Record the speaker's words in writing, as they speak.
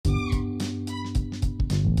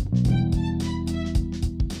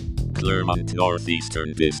Clermont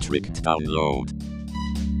Northeastern District download.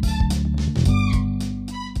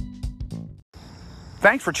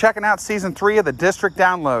 Thanks for checking out Season 3 of the District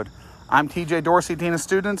Download. I'm TJ Dorsey, Dean of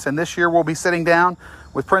Students, and this year we'll be sitting down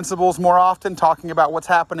with principals more often, talking about what's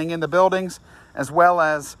happening in the buildings, as well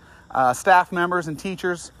as staff members and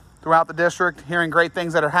teachers throughout the district, hearing great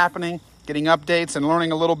things that are happening, getting updates, and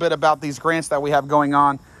learning a little bit about these grants that we have going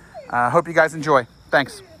on. Hope you guys enjoy.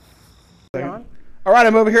 Thanks. All right,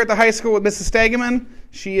 I'm over here at the high school with Mrs. Stegeman.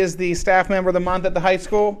 She is the staff member of the month at the high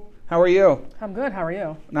school. How are you? I'm good. How are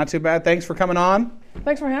you? Not too bad. Thanks for coming on.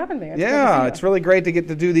 Thanks for having me. It's really great to get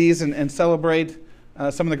to do these and celebrate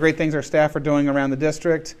some of the great things our staff are doing around the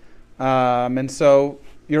district. And so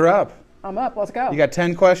you're up. I'm up. Let's go. You got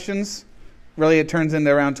 10 questions. Really, it turns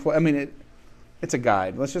into around 12. I mean, it's a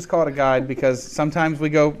guide. Let's just call it a guide because sometimes we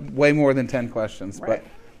go way more than 10 questions. Right.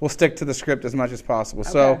 But we'll stick to the script as much as possible.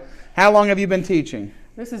 Okay. So how long have you been teaching?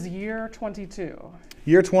 This is year 22.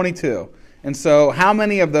 Year 22. And so how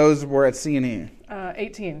many of those were at C&E?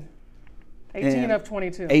 18. 18 of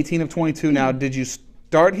 22. 18 of 22. Now, did you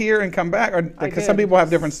start here and come back? Or because some people have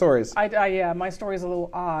different stories. Yeah, my story is a little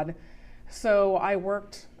odd. So I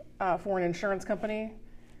worked for an insurance company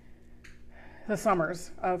the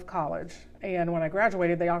summers of college. And when I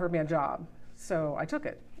graduated, they offered me a job. So I took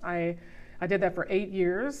it. I did that for 8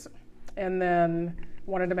 years and then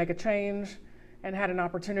wanted to make a change and had an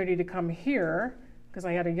opportunity to come here because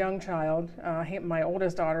I had a young child. My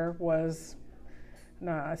oldest daughter was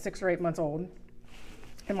 6 or 8 months old.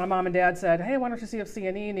 And my mom and dad said, hey, why don't you see if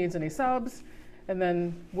C&E needs any subs? And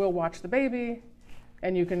then we'll watch the baby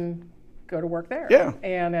and you can go to work there. Yeah.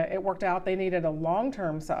 And it worked out. They needed a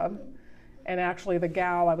long-term sub. And actually the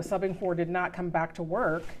gal I was subbing for did not come back to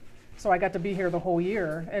work. So I got to be here the whole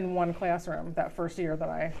year in one classroom that first year that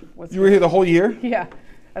I was You were here the whole year? Yeah,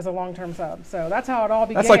 as a long-term sub. So that's how it all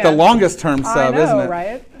began. That's like the longest term sub, isn't it?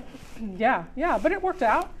 Right? Yeah, but it worked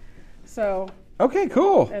out. So okay,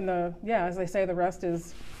 cool. and as they say, the rest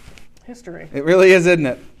is history. It really is, isn't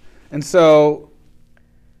it? And so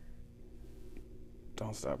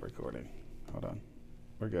don't stop recording. Hold on.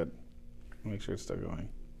 We're good. Make sure it's still going.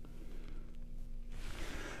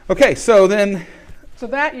 Okay, so then So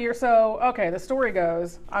that year, the story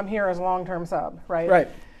goes, I'm here as a long-term sub, right? Right.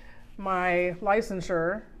 My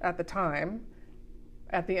licensure at the time,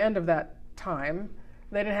 at the end of that time,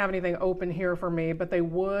 they didn't have anything open here for me, but they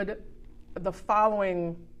would the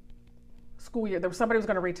following school year. There was somebody who was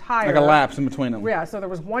going to retire. like a lapse in between them. Yeah, so there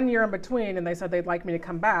was 1 year in between, and they said they'd like me to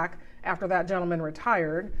come back after that gentleman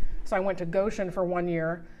retired. So I went to Goshen for 1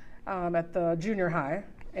 year at the junior high.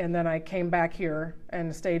 And then I came back here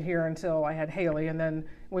and stayed here until I had Haley, and then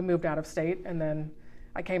we moved out of state, and then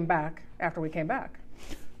I came back after we came back.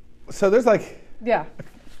 So there's Yeah.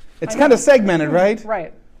 it's kind of segmented, right?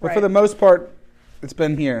 Right. But for the most part, it's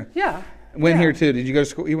been here. Yeah. Here too. Did you go to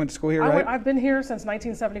school? You went to school here, right? I've been here since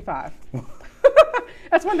 1975.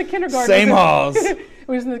 That's when the kindergarten. Same halls.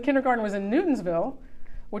 The kindergarten was in Newtonsville,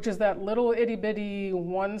 which is that little itty bitty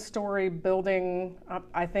 1-story building.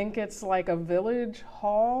 I think it's like a village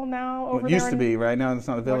hall now over there. It used to be, right? Now it's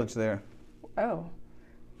not a village there. Oh.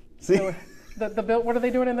 See? So what are they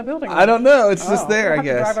doing in the building? I don't know. It's just there, We'll I have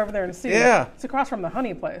to guess. drive over there and see. Yeah. It's across from the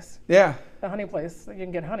honey place. Yeah. The honey place. You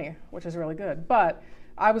can get honey, which is really good. But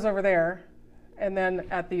I was over there, and then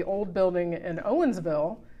at the old building in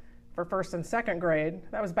Owensville for 1st and 2nd grade.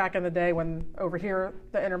 That was back in the day when over here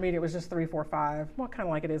the intermediate was just 3, 4, 5. Well, kind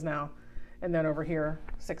of like it is now. And then over here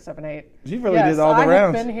 6, 7, 8. You really did all the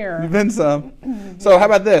rounds. I've been here. You've been some. So how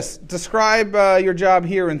about this? Describe your job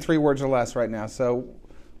here in 3 words or less right now. So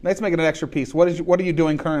let's make it an extra piece. What are you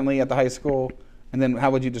doing currently at the high school? And then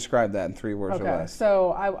how would you describe that in 3 words or less?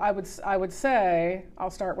 So I would say, I'll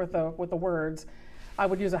start with the words. I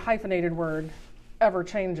would use a hyphenated word, ever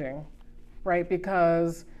changing, right?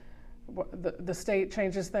 Because the state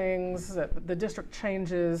changes things, the district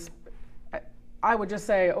changes. I would just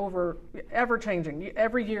say ever changing.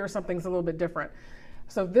 Every year something's a little bit different.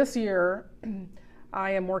 So this year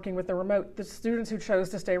I am working with the students who chose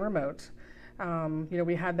to stay remote.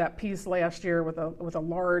 We had that piece last year with a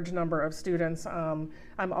large number of students. I'm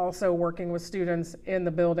also working with students in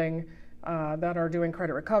the building that are doing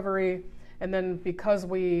credit recovery. And then because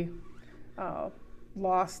we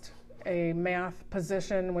lost a math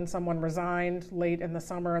position when someone resigned late in the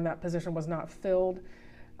summer and that position was not filled,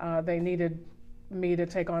 they needed me to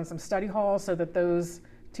take on some study halls so that those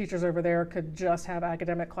teachers over there could just have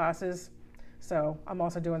academic classes. So I'm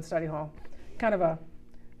also doing study hall. Kind of a,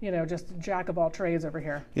 just jack of all trades over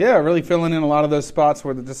here. Yeah, really filling in a lot of those spots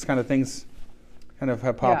where just kind of things kind of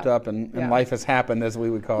have popped Yeah. up and Yeah. life has happened, as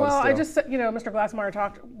we would call it. Well, I still. just, Mr.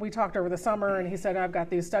 Glassmeyer we talked over the summer, and he said, I've got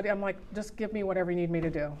these studies. I'm like, just give me whatever you need me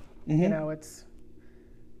to do. It's.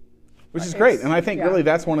 Which is great. And I think yeah. really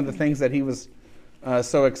that's one of the things that he was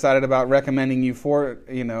so excited about recommending you for,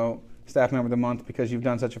 Staff Member of the Month, because you've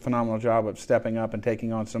done such a phenomenal job of stepping up and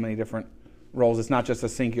taking on so many different roles. It's not just a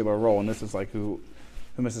singular role, and this is like who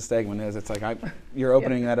Mrs. Stegman is. It's like you're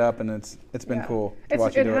opening that up, and it's been Yeah. cool to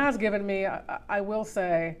watch you do it. It has given me, I will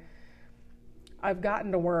say, I've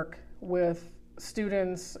gotten to work with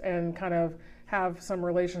students and kind of have some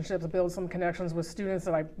relationships, build some connections with students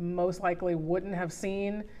that I most likely wouldn't have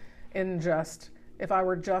seen if I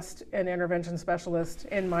were just an intervention specialist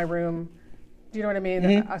in my room. Do you know what I mean?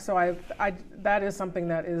 Mm-hmm. So that is something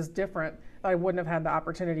that is different that I wouldn't have had the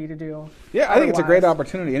opportunity to do. Yeah, I think it's a great otherwise.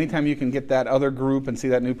 opportunity. Anytime you can get that other group and see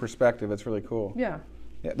that new perspective, it's really cool. Yeah.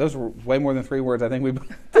 Yeah, those were way more than 3 words. I think we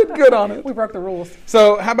did good on it. We broke the rules.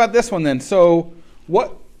 So how about this one then? So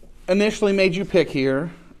what initially made you pick here,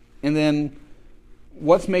 and then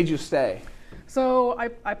what's made you stay? So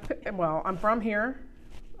I'm from here.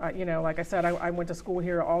 Like I said, I went to school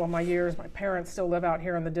here all of my years. My parents still live out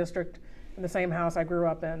here in the district, in the same house I grew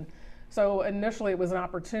up in. So initially, it was an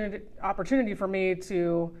opportunity for me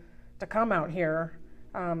to come out here.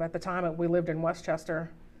 At the time, we lived in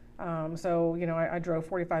Westchester. I drove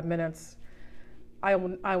 45 minutes. I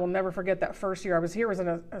will never forget that first year I was here. It was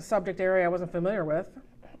in a subject area I wasn't familiar with.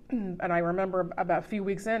 And I remember about a few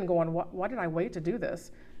weeks in going, why did I wait to do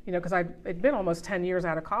this? Because it'd been almost 10 years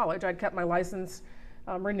out of college. I'd kept my license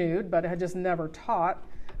renewed, but I had just never taught.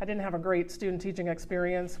 I didn't have a great student teaching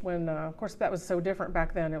experience when, of course, that was so different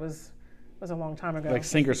back then. It was a long time ago. Like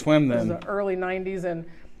sink or swim It then. was the early 90s, and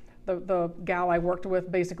the gal I worked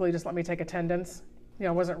with basically just let me take attendance. I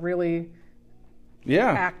wasn't really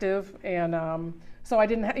active, and so I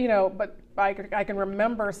didn't, but I can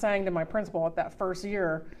remember saying to my principal at that first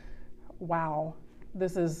year, wow,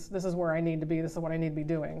 this is where I need to be. This is what I need to be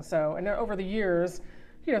doing. So, and over the years,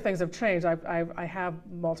 things have changed. I have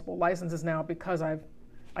multiple licenses now because I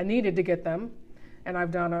needed to get them, and I've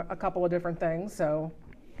done a couple of different things. So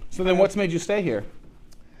then what's made you stay here?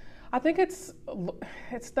 I think it's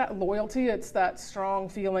that loyalty. It's that strong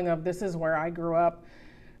feeling of this is where I grew up.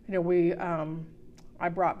 I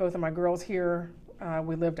brought both of my girls here.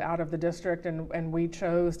 We lived out of the district, and we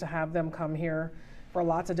chose to have them come here for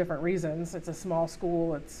lots of different reasons. It's a small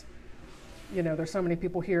school. It's, there's so many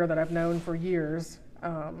people here that I've known for years.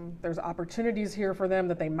 There's opportunities here for them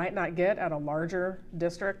that they might not get at a larger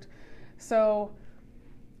district. So,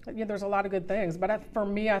 there's a lot of good things. But for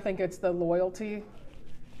me, I think it's the loyalty,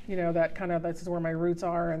 this is where my roots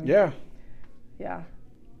are. And Yeah. Yeah.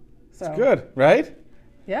 So It's good, right?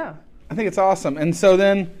 Yeah. I think it's awesome. And so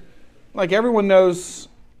then, like everyone knows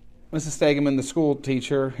Mrs. Stegeman, the school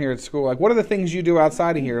teacher here at school, like what are the things you do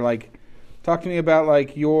outside of here? Like talk to me about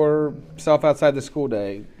like yourself outside the school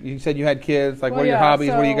day. You said you had kids. Like what are your hobbies?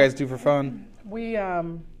 What do you guys do for fun? We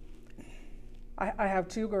I have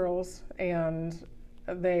 2 girls, and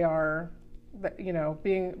they are,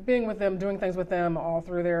 being with them, doing things with them all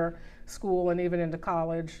through their school and even into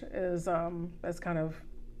college is kind of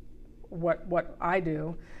what I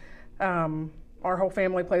do. Our whole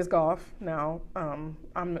family plays golf now.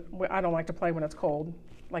 I don't like to play when it's cold,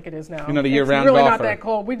 like it is now. You're not a year-round golfer. It's really golfer. not that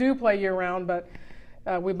cold. We do play year-round, but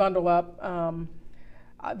we bundle up.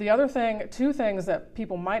 The other thing, 2 things that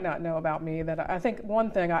people might not know about me, that I think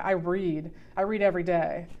one thing, I read. I read every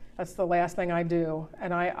day. That's the last thing I do.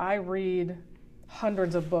 And I read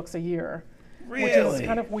hundreds of books a year. Really? Which is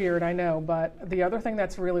kind of weird, I know. But the other thing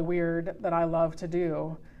that's really weird that I love to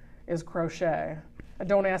do is crochet.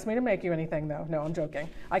 Don't ask me to make you anything, though. No, I'm joking.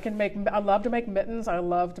 I love to make mittens. I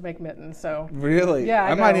love to make mittens. So Really? Yeah,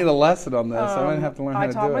 I might need a lesson on this. I might have to learn how to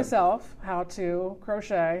do it. I taught myself how to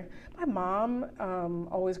crochet. My mom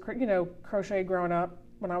always, crocheted growing up.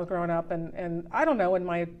 When I was growing up, and I don't know, in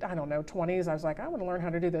my 20s, I was like, I want to learn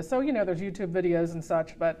how to do this. So there's YouTube videos and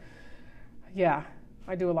such, but yeah,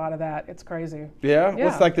 I do a lot of that. It's crazy. Yeah? Yeah.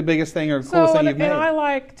 What's like the biggest thing or coolest thing you've made? And I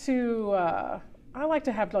like to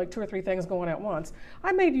have like 2 or 3 things going at once.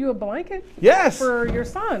 I made you a blanket Yes. for your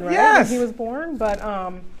son, right? Yes. When he was born, but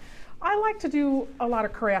I like to do a lot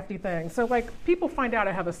of crafty things. So like people find out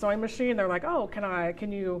I have a sewing machine, they're like, oh,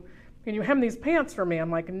 can you hem these pants for me?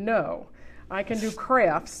 I'm like, no. I can do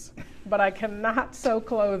crafts, but I cannot sew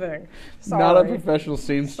clothing. Sorry. Not a professional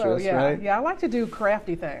seamstress, right? Yeah, I like to do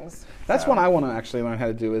crafty things. That's so. what I want to actually learn how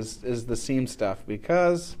to do is the seam stuff,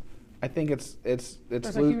 because I think it's There's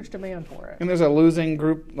a huge demand for it. and there's a losing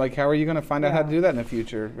group. Like, how are you going to find out how to Yeah. do that in the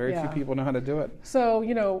future? Very few Yeah. people know how to do it. So,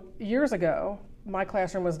 years ago, my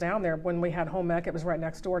classroom was down there when we had home ec. It was right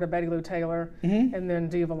next door to Betty Lou Taylor and then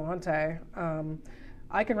Dee Volante.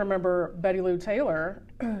 I can remember Betty Lou Taylor,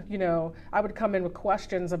 I would come in with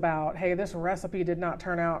questions about, hey, this recipe did not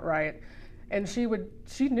turn out right. And she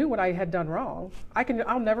knew what I had done wrong.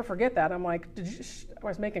 I'll never forget that. I'm like, I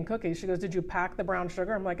was making cookies. She goes, did you pack the brown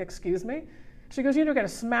sugar? I'm like, excuse me? She goes, got to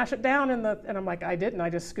smash it down and I'm like, I didn't. I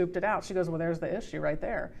just scooped it out. She goes, well, there's the issue right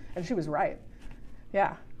there. And she was right.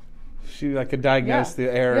 Yeah. She could diagnose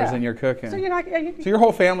the errors in your cooking. So so your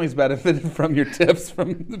whole family's benefited from your tips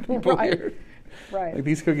from the people here. Right. Like,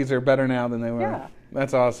 these cookies are better now than they were. Yeah.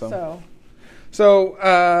 That's awesome. So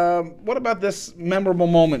what about this memorable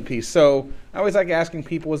moment piece? So I always like asking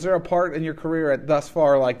people, is there a part in your career thus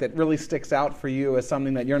far that really sticks out for you as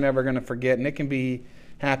something that you're never going to forget? And it can be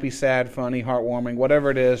happy, sad, funny, heartwarming, whatever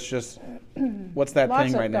it is. Just what's that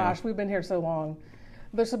thing right now? Gosh, we've been here so long.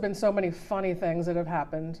 There's been so many funny things that have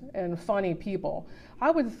happened and funny people.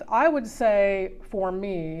 I would say for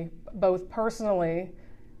me, both personally,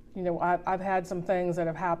 I've had some things that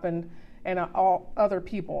have happened and all other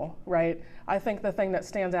people, right? I think the thing that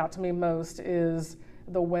stands out to me most is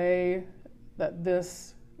the way that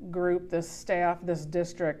this group, this staff, this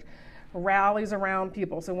district rallies around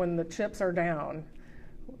people. So when the chips are down,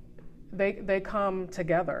 they come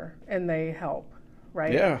together and they help,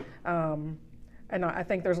 right? Yeah. And I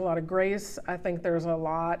think there's a lot of grace. I think there's a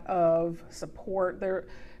lot of support. There,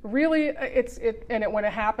 really, when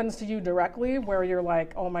it happens to you directly, where you're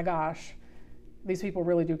like, oh my gosh, these people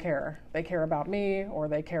really do care. They care about me, or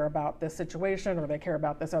they care about this situation, or they care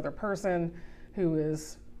about this other person who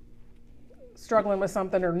is struggling with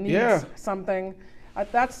something or needs something.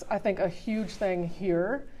 That's, I think, a huge thing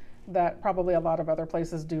here that probably a lot of other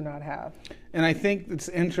places do not have. And I think it's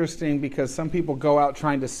interesting because some people go out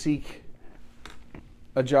trying to seek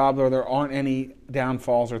a job where there aren't any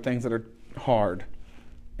downfalls or things that are hard,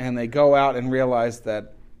 and they go out and realize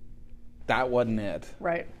that wasn't it.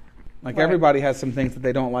 Right. Everybody has some things that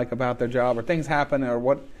they don't like about their job, or things happen,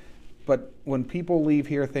 but when people leave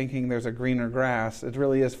here thinking there's a greener grass, it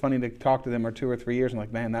really is funny to talk to them for 2 or 3 years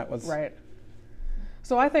and man, that was right.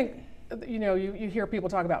 So I think you hear people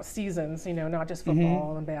talk about seasons, not just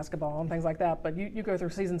football and basketball and things like that, but you go through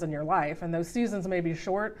seasons in your life, and those seasons may be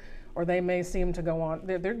short, or they may seem to go on.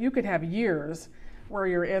 You could have years where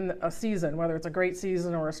you're in a season, whether it's a great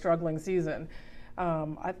season or a struggling season.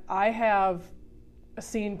 I have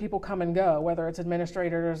seen people come and go, whether it's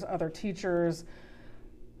administrators, other teachers.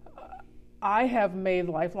 I have made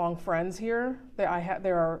lifelong friends here. There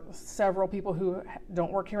are several people who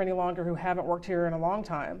don't work here any longer, who haven't worked here in a long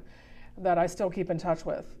time, that I still keep in touch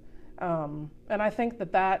with. And I think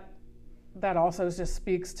that also just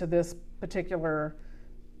speaks to this particular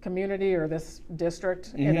community or this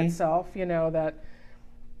district in itself, that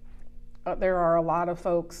there are a lot of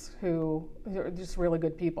folks who are just really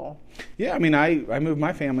good people. Yeah, I moved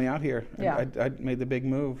my family out here. Yeah. I made the big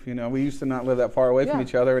move. We used to not live that far away from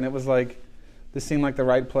each other, and it was this seemed like the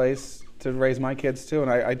right place to raise my kids too, and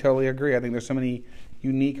I totally agree. I think there's so many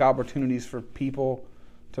unique opportunities for people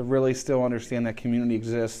to really still understand that community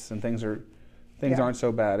exists and things aren't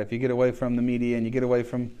so bad. If you get away from the media and you get away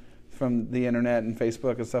from the internet and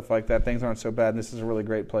Facebook and stuff like that, things aren't so bad. This is a really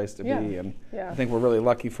great place to be, and I think we're really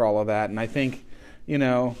lucky for all of that. And I think,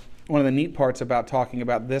 one of the neat parts about talking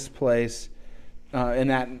about this place in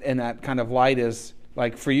that kind of light is,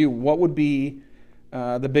 for you, what would be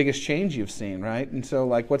the biggest change you've seen, right? And so,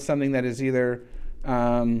 what's something that is either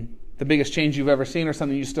the biggest change you've ever seen or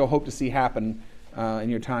something you still hope to see happen in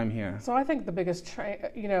your time here? So I think the biggest,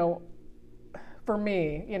 for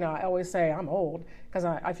me, I always say I'm old because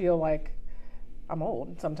I feel like I'm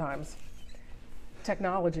old sometimes.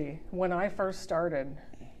 Technology. When I first started,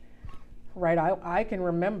 right, I can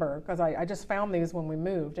remember, because I just found these when we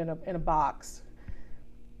moved in a box.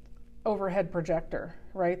 Overhead projector,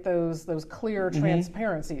 right? Those clear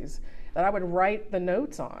transparencies that I would write the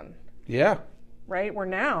notes on. Yeah. Right? Where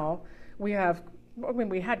now we had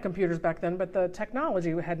computers back then, but the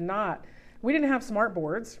technology we didn't have smart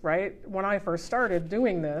boards, right? When I first started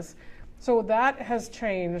doing this. So that has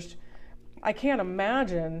changed. I can't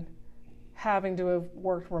imagine having to have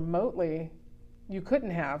worked remotely. You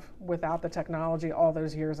couldn't have without the technology all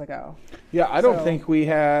those years ago. Yeah, I don't think we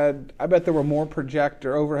had, I bet there were more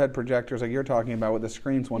overhead projectors like you're talking about with the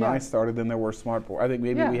screens when I started than there were smart boards. I think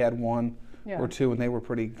maybe we had one or two, and they were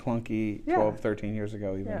pretty clunky 12, 13 years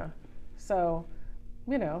ago even. Yeah, so,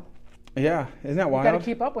 Yeah, isn't that wild? You've got to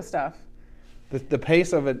keep up with stuff. The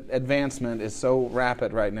pace of advancement is so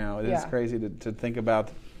rapid right now. It is crazy to think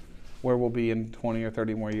about where we'll be in 20 or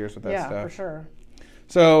 30 more years with that stuff. Yeah, for sure.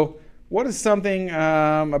 So What is something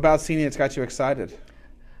about Sini that's got you excited?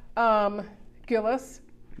 Gillis.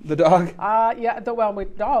 The dog? Yeah.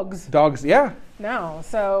 Dogs. Dogs, yeah. Now,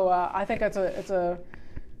 so I think it's a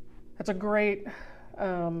great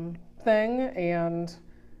thing, and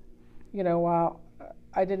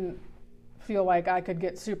I didn't feel like I could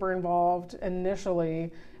get super involved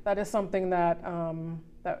initially. That is something that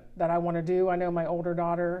I want to do. I know my older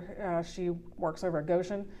daughter, she works over at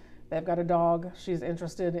Goshen. They've got a dog. She's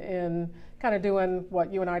interested in kind of doing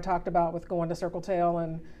what you and I talked about with going to Circle Tail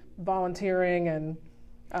and volunteering, and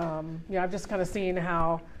I've just kind of seen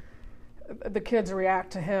how the kids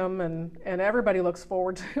react to him, and everybody looks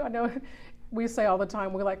forward to. I know we say all the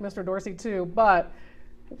time we like Mr. Dorsey too, but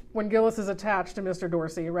when Gillis is attached to Mr.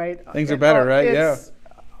 Dorsey, right? Things are better, right? Yeah.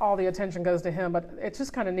 All the attention goes to him, but it's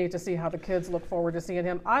just kind of neat to see how the kids look forward to seeing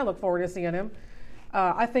him. I look forward to seeing him.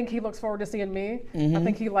 I think he looks forward to seeing me. Mm-hmm. I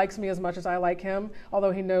think he likes me as much as I like him,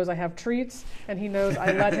 although he knows I have treats, and he knows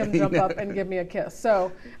I let him jump up and give me a kiss. So,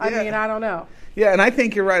 I mean, I don't know. Yeah, and I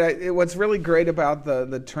think you're right. What's really great about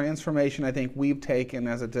the transformation I think we've taken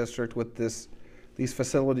as a district with these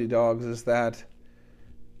facility dogs is that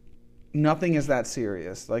nothing is that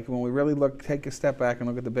serious. Like when we really take a step back and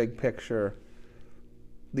look at the big picture,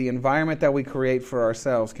 the environment that we create for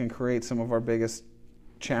ourselves can create some of our biggest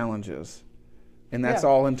challenges. And that's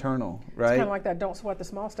all internal, right? It's kind of like that don't sweat the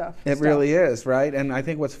small stuff. It really is, right? And I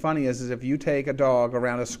think what's funny is if you take a dog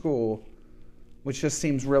around a school, which just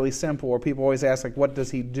seems really simple, or people always ask, like, what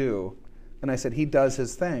does he do? And I said, he does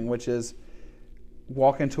his thing, which is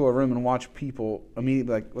walk into a room and watch people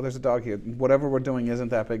immediately like, well, there's a dog here. Whatever we're doing isn't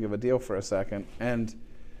that big of a deal for a second. And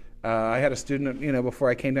I had a student, before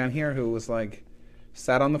I came down here who was like,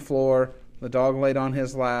 sat on the floor, the dog laid on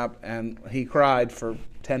his lap, and he cried for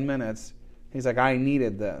 10 minutes. He's like, I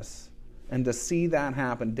needed this. And to see that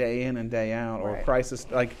happen day in and day out, or a crisis,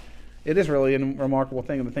 like, it is really a remarkable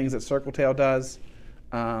thing. The things that Circle Tail does,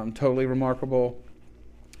 totally remarkable.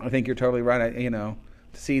 I think you're totally right. To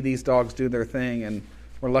see these dogs do their thing, and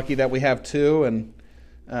we're lucky that we have two. And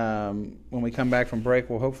when we come back from break,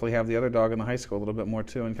 we'll hopefully have the other dog in the high school a little bit more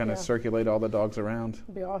too, and kind of circulate all the dogs around.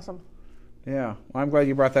 It'd be awesome. Yeah, well, I'm glad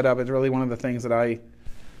you brought that up. It's really one of the things that I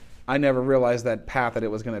never realized that path that it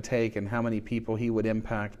was going to take, and how many people he would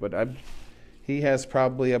impact. But he has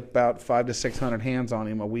probably about 500 to 600 hands on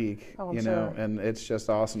him a week. Oh, I'm sure. And it's just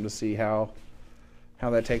awesome to see how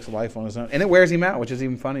that takes life on his own, and it wears him out, which is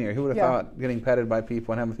even funnier. Who would have thought getting petted by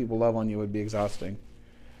people and having people love on you would be exhausting?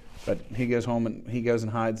 But he goes home and he goes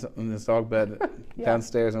and hides in his dog bed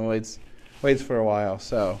downstairs and waits for a while.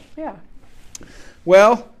 So yeah.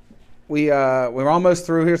 Well, we're almost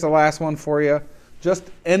through. Here's the last one for you.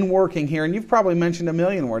 Just in working here, and you've probably mentioned a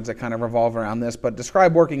million words that kind of revolve around this, but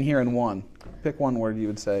describe working here in one. Pick one word you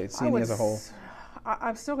would say, Sini as a whole.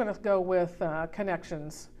 I'm still going to go with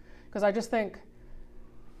connections, because I just think,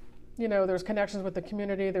 there's connections with the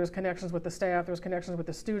community, there's connections with the staff, there's connections with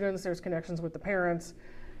the students, there's connections with the parents.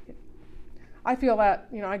 I feel that,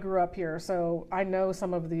 I grew up here, so I know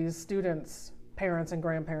some of these students' parents and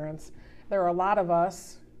grandparents. There are a lot of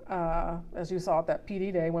us, as you saw at that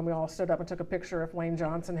PD day when we all stood up and took a picture if Wayne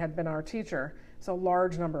Johnson had been our teacher. So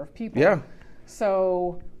large number of people. Yeah.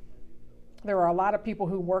 So there are a lot of people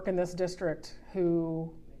who work in this district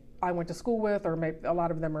who I went to school with, or maybe a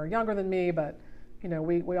lot of them are younger than me, but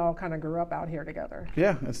we all kind of grew up out here together.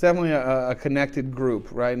 Yeah, it's definitely a connected group,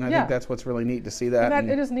 right? And I think that's what's really neat to see that.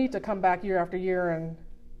 And it is neat to come back year after year,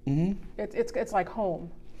 and it's like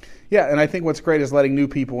home. Yeah, and I think what's great is letting new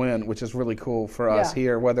people in, which is really cool for us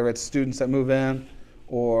here, whether it's students that move in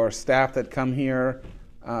or staff that come here.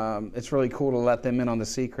 It's really cool to let them in on the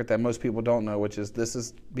secret that most people don't know, which is this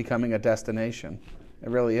is becoming a destination. It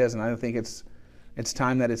really is, and I think it's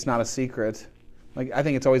time that it's not a secret. Like, I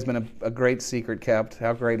think it's always been a great secret kept,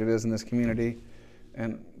 how great it is in this community.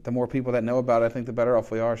 And the more people that know about it, I think the better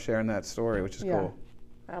off we are sharing that story, which is cool.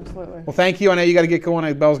 Absolutely. Well, thank you. I know you got to get going.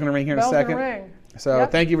 The bell's going to ring here in a second. Bell's going to ring. So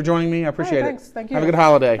thank you for joining me. I appreciate it. Thanks. Thank you. Have a good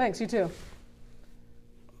holiday. Thanks. You too.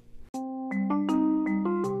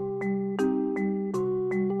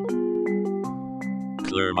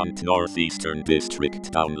 Clermont Northeastern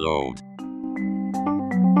District download.